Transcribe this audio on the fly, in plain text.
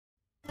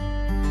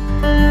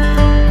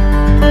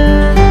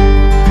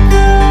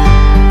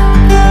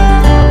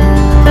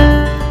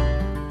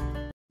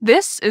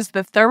This is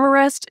the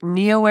Therm-a-Rest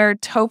NeoAir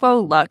Topo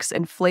Luxe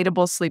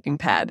inflatable sleeping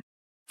pad.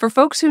 For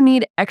folks who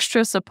need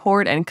extra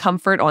support and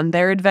comfort on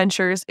their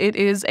adventures, it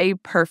is a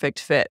perfect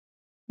fit.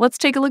 Let's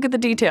take a look at the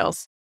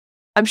details.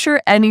 I'm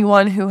sure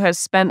anyone who has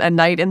spent a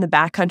night in the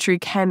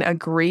backcountry can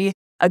agree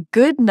a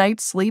good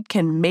night's sleep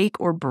can make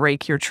or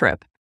break your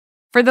trip.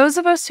 For those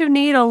of us who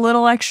need a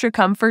little extra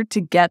comfort to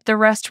get the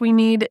rest we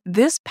need,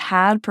 this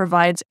pad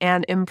provides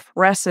an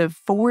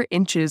impressive 4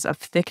 inches of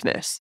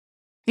thickness.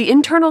 The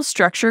internal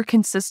structure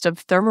consists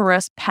of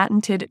Therm-a-Rest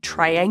patented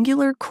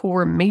triangular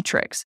core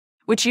matrix,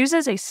 which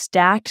uses a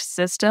stacked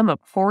system of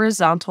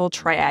horizontal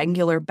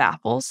triangular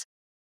baffles.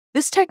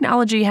 This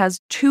technology has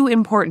 2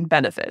 important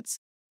benefits.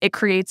 It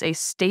creates a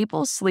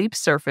stable sleep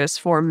surface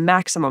for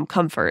maximum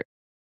comfort,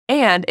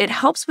 and it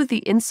helps with the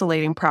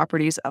insulating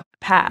properties of the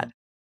pad.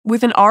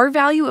 With an R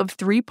value of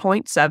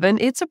 3.7,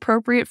 it's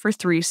appropriate for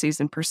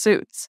 3-season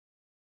pursuits.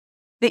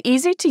 The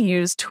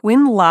easy-to-use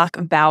twin-lock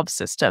valve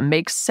system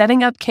makes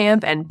setting up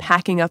camp and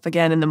packing up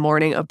again in the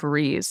morning a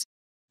breeze.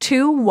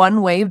 2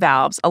 one-way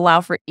valves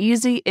allow for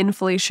easy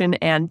inflation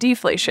and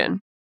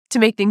deflation. To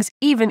make things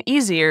even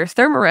easier,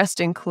 Therm-a-Rest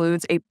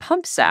includes a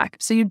pump sack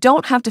so you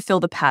don't have to fill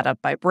the pad up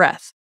by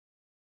breath.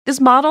 This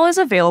model is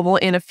available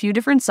in a few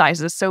different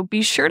sizes, so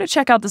be sure to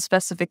check out the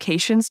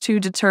specifications to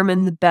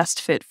determine the best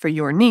fit for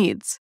your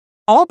needs.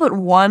 All but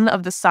one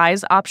of the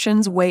size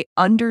options weigh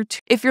under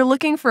 2. If you're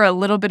looking for a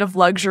little bit of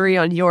luxury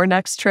on your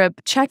next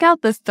trip, check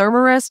out the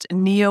Therm-a-Rest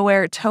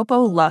NeoAir Topo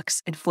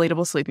Luxe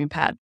inflatable sleeping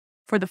pad.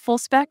 For the full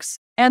specs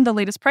and the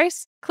latest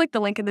price, click the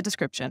link in the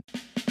description.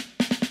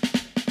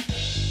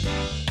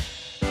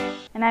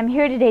 And I'm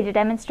here today to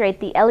demonstrate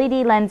the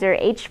Ledlenser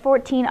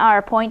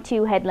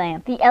H14R.2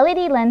 headlamp. The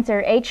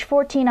Ledlenser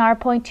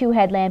H14R.2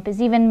 headlamp is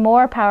even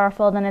more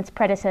powerful than its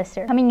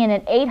predecessor, coming in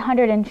at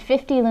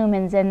 850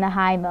 lumens in the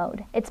high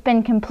mode. It's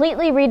been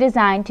completely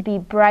redesigned to be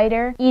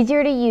brighter,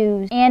 easier to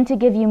use, and to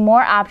give you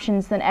more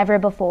options than ever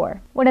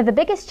before. One of the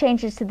biggest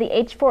changes to the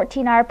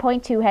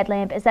H14R.2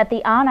 headlamp is that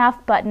the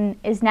on-off button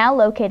is now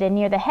located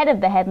near the head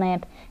of the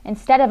headlamp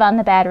instead of on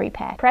the battery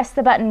pack. Press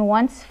the button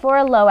once for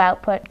a low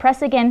output,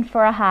 press again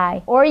for a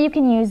high, or you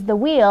can use the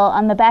wheel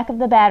on the back of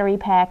the battery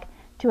pack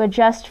to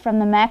adjust from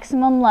the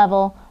maximum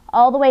level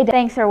all the way down.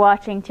 Thanks for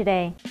watching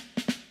today.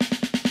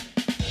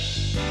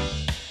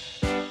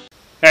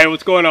 Hey,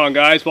 what's going on,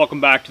 guys? Welcome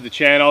back to the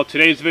channel.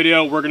 Today's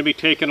video, we're going to be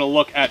taking a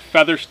look at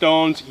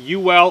Featherstone's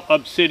UL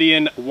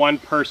Obsidian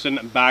one-person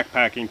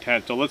backpacking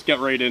tent. So let's get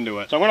right into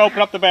it. So I'm going to open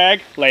up the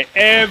bag, lay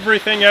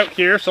everything out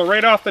here. So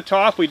right off the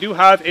top, we do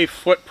have a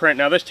footprint.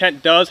 Now this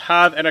tent does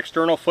have an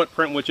external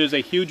footprint, which is a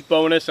huge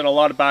bonus in a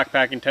lot of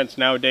backpacking tents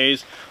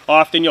nowadays.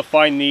 Often you'll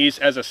find these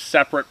as a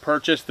separate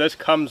purchase. This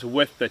comes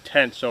with the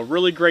tent, so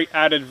really great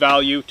added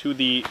value to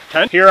the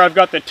tent. Here I've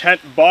got the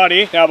tent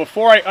body. Now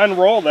before I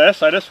unroll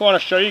this, I just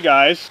want to show you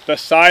guys the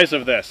size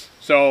of this.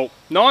 So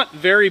not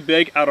very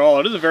big at all.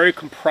 It is a very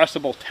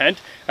compressible tent.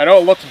 I know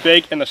it looks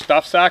big in the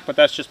stuff sack, but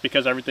that's just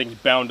because everything's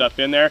bound up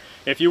in there.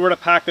 If you were to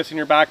pack this in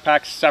your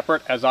backpack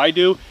separate as I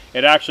do,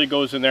 it actually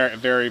goes in there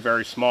very,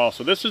 very small.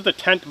 So this is the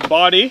tent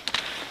body.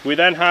 We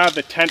then have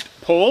the tent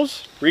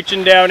poles.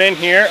 Reaching down in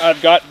here,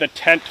 I've got the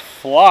tent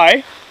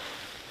fly.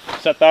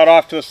 Set that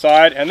off to the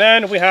side. And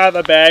then we have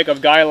a bag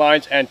of guy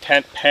lines and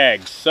tent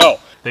pegs.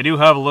 So they do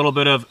have a little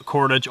bit of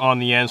cordage on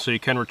the end so you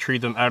can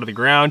retrieve them out of the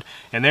ground.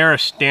 And they're a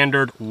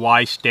standard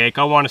Y stake.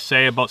 I want to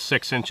say about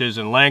 6 inches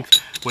in length.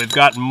 We've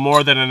got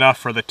more than enough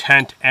for the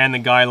tent and the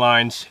guy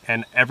lines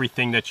and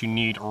everything that you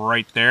need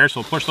right there. So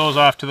we'll push those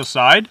off to the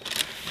side.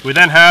 We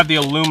then have the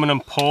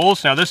aluminum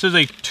poles. Now this is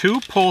a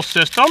 2-pole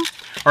system,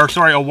 or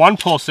sorry, a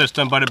 1-pole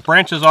system, but it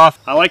branches off.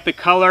 I like the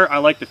color, I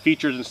like the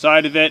features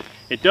inside of it.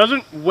 It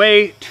doesn't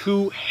weigh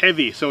too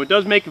heavy, so it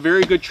does make a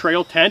very good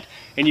trail tent,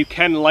 and you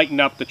can lighten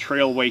up the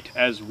trail weight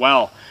as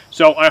well.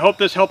 So I hope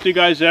this helped you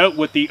guys out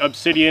with the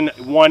Obsidian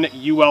 1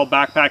 UL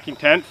backpacking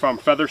tent from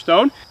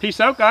Featherstone. Peace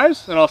out,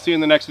 guys, and I'll see you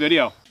in the next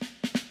video.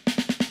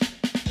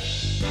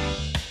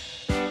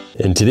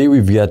 And today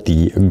we've got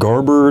the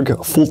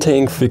Garberg full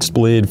tang fixed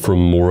blade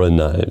from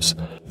Morakniv.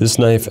 This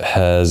knife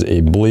has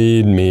a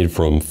blade made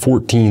from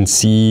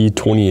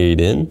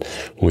 14C28N,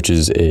 which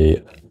is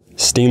a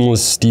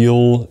stainless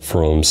steel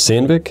from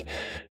Sandvik.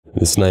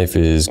 This knife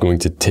is going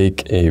to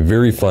take a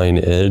very fine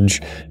edge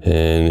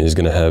and is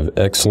going to have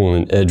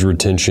excellent edge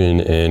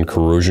retention and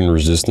corrosion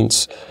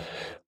resistance.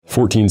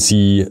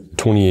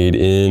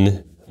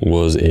 14C28N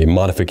was a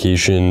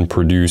modification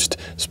produced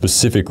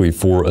specifically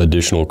for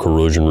additional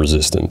corrosion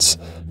resistance.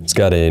 It's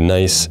got a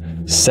nice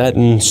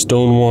satin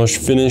stonewash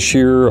finish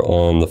here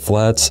on the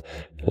flats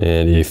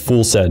and a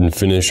full satin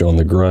finish on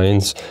the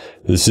grinds.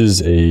 This is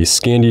a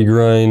Scandi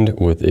grind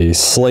with a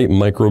slight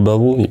micro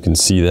bevel. You can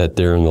see that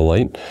there in the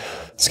light.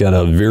 It's got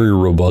a very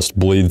robust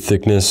blade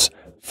thickness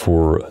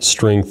for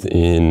strength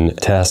in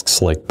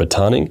tasks like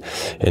batoning,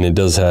 and it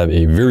does have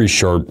a very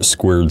sharp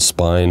squared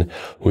spine,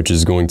 which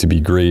is going to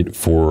be great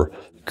for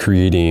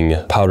creating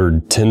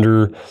powdered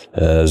tinder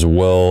as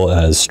well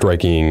as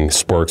striking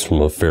sparks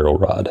from a ferro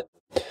rod.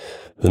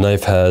 The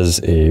knife has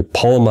a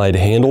polyamide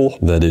handle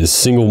that is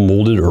single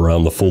molded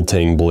around the full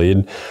Tang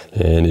blade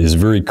and is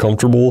very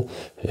comfortable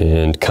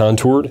and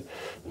contoured.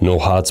 No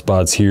hot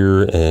spots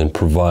here, and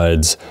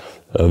provides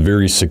a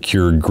very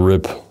secure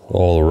grip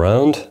all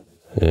around.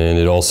 And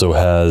it also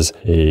has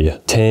a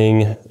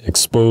Tang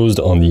exposed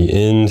on the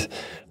end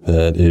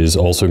that is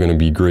also going to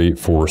be great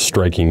for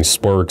striking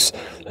sparks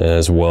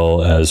as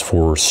well as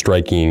for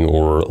striking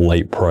or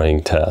light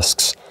prying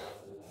tasks.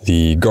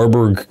 The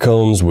Garberg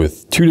comes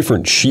with two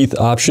different sheath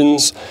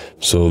options.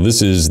 So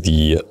this is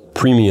the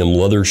premium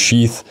leather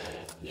sheath.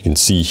 You can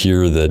see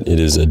here that it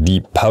is a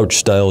deep pouch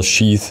style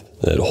sheath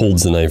that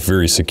holds the knife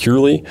very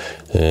securely.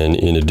 And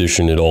in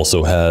addition, it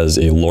also has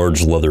a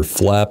large leather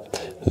flap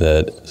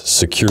that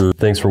secures.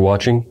 Thanks for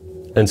watching,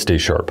 and stay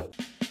sharp.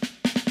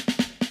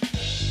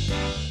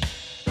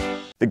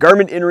 The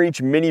Garmin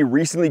inReach Mini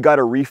recently got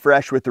a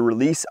refresh with the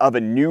release of a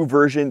new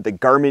version, the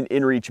Garmin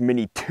inReach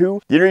Mini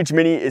 2. The inReach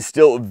Mini is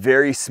still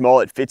very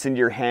small. It fits into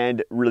your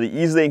hand really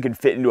easily and can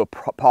fit into a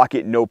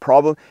pocket no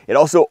problem. It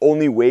also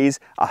only weighs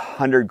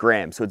 100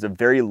 grams, so it's a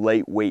very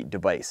lightweight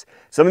device.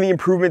 Some of the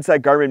improvements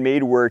that Garmin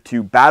made were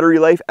to battery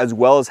life as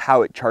well as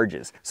how it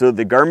charges. So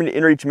the Garmin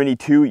inReach Mini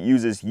 2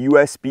 uses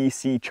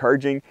USB-C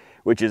charging,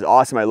 which is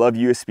awesome. I love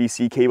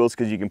USB-C cables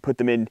because you can put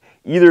them in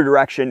either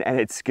direction and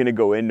it's gonna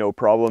go in no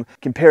problem.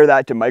 Compare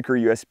that to micro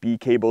USB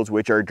cables,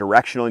 which are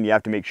directional, and you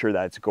have to make sure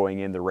that it's going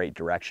in the right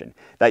direction.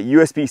 That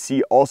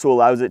USB-C also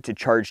allows it to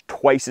charge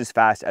twice as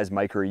fast as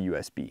micro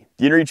USB.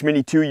 The inReach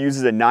Mini 2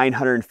 uses a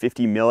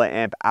 950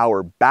 milliamp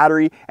hour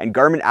battery, and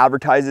Garmin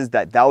advertises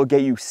that will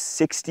get you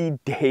 60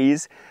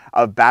 days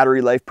of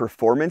battery life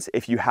performance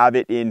if you have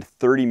it in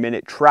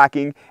 30-minute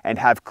tracking and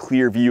have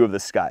clear view of the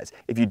skies.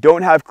 If you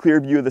don't have clear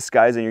view of the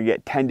skies, then you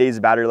get 10 days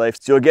of battery life.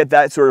 So you'll get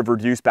that sort of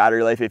reduced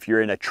battery life if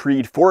you're in a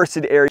treed,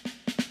 forested area.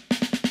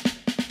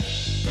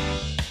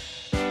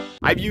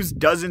 I've used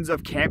dozens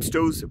of camp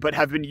stoves, but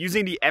have been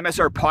using the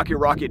MSR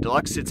PocketRocket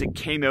Deluxe since it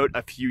came out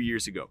a few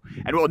years ago.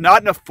 And while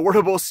not an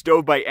affordable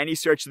stove by any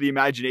stretch of the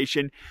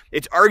imagination,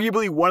 it's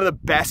arguably one of the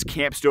best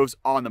camp stoves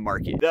on the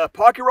market. The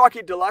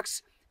PocketRocket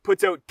Deluxe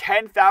puts out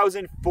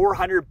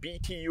 10,400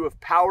 BTU of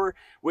power,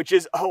 which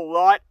is a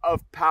lot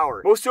of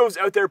power. Most stoves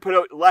out there put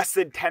out less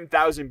than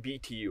 10,000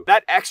 BTU.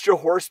 That extra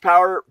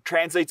horsepower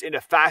translates into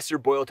faster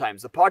boil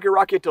times. The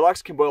PocketRocket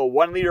Deluxe can boil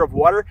 1 liter of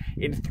water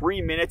in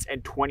 3 minutes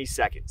and 20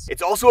 seconds.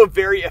 It's also a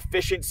very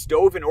efficient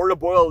stove. In order to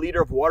boil a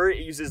liter of water, it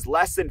uses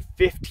less than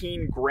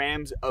 15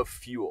 grams of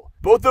fuel.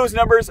 Both those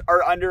numbers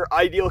are under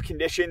ideal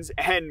conditions,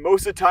 and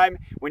most of the time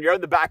when you're out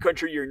in the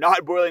backcountry, you're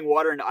not boiling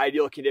water in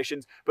ideal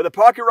conditions. But the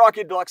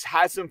PocketRocket Deluxe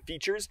has some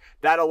features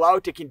that allow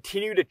it to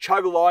continue to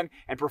chug along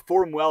and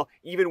perform well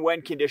even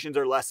when conditions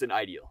are less than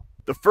ideal.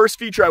 The first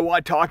feature I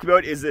want to talk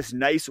about is this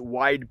nice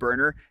wide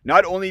burner.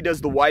 Not only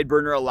does the wide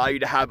burner allow you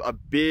to have a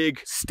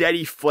big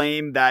steady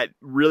flame that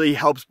really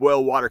helps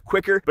boil water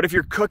quicker, but if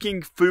you're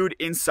cooking food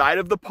inside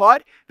of the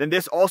pot, then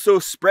this also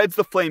spreads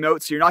the flame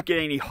out so you're not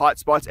getting any hot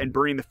spots and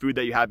burning the food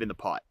that you have in the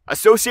pot.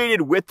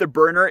 Associated with the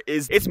burner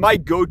is it's my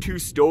go-to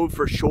stove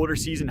for shoulder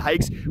season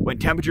hikes when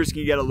temperatures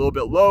can get a little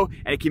bit low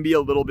and it can be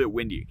a little bit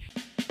windy.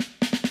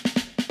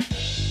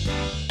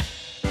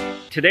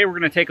 Today we're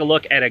going to take a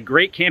look at a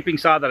great camping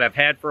saw that I've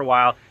had for a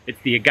while. It's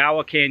the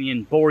AGAWA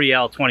Canyon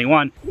Boreal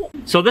 21.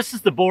 So this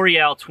is the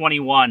Boreal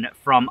 21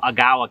 from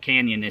AGAWA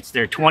Canyon. It's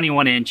their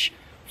 21-inch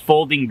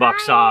folding buck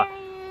saw.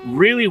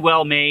 Really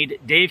well made.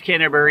 Dave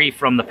Canterbury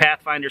from the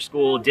Pathfinder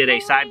School did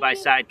a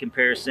side-by-side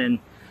comparison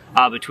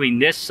between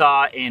this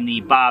saw and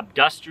the Bob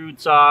Dustrud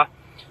saw.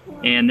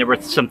 And there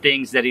were some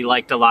things that he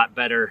liked a lot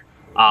better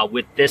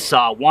with this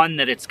saw. One,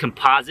 that it's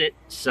composite,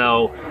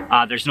 so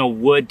there's no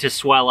wood to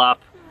swell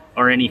up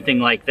or anything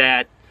like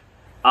that.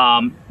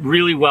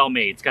 Really well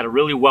made. It's got a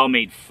really well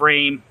made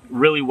frame,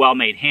 really well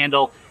made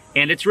handle,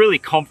 and it's really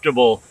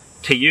comfortable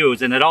to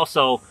use. And it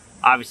also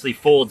obviously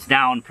folds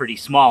down pretty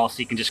small, so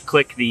you can just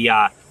click the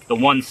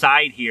one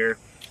side here,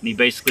 and you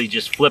basically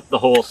just flip the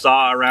whole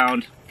saw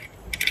around.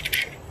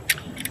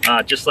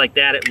 Just like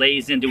that, it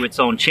lays into its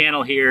own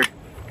channel here,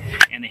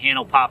 and the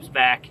handle pops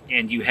back,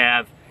 and you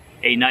have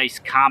a nice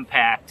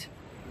compact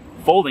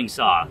folding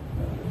saw.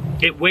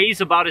 It weighs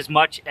about as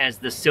much as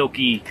the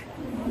Silky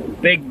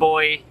Big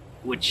Boy,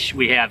 which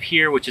we have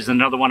here, which is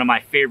another one of my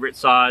favorite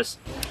saws,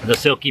 the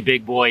Silky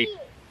Big Boy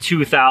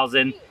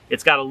 2000.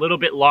 It's got a little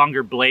bit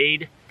longer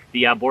blade.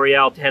 The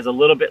Boreal has a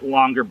little bit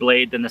longer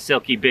blade than the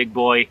Silky Big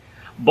Boy,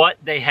 but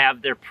they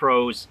have their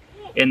pros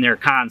and their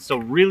cons. So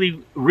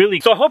really,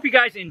 so I hope you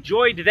guys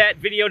enjoyed that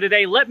video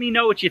today. Let me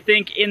know what you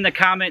think in the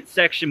comment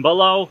section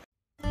below.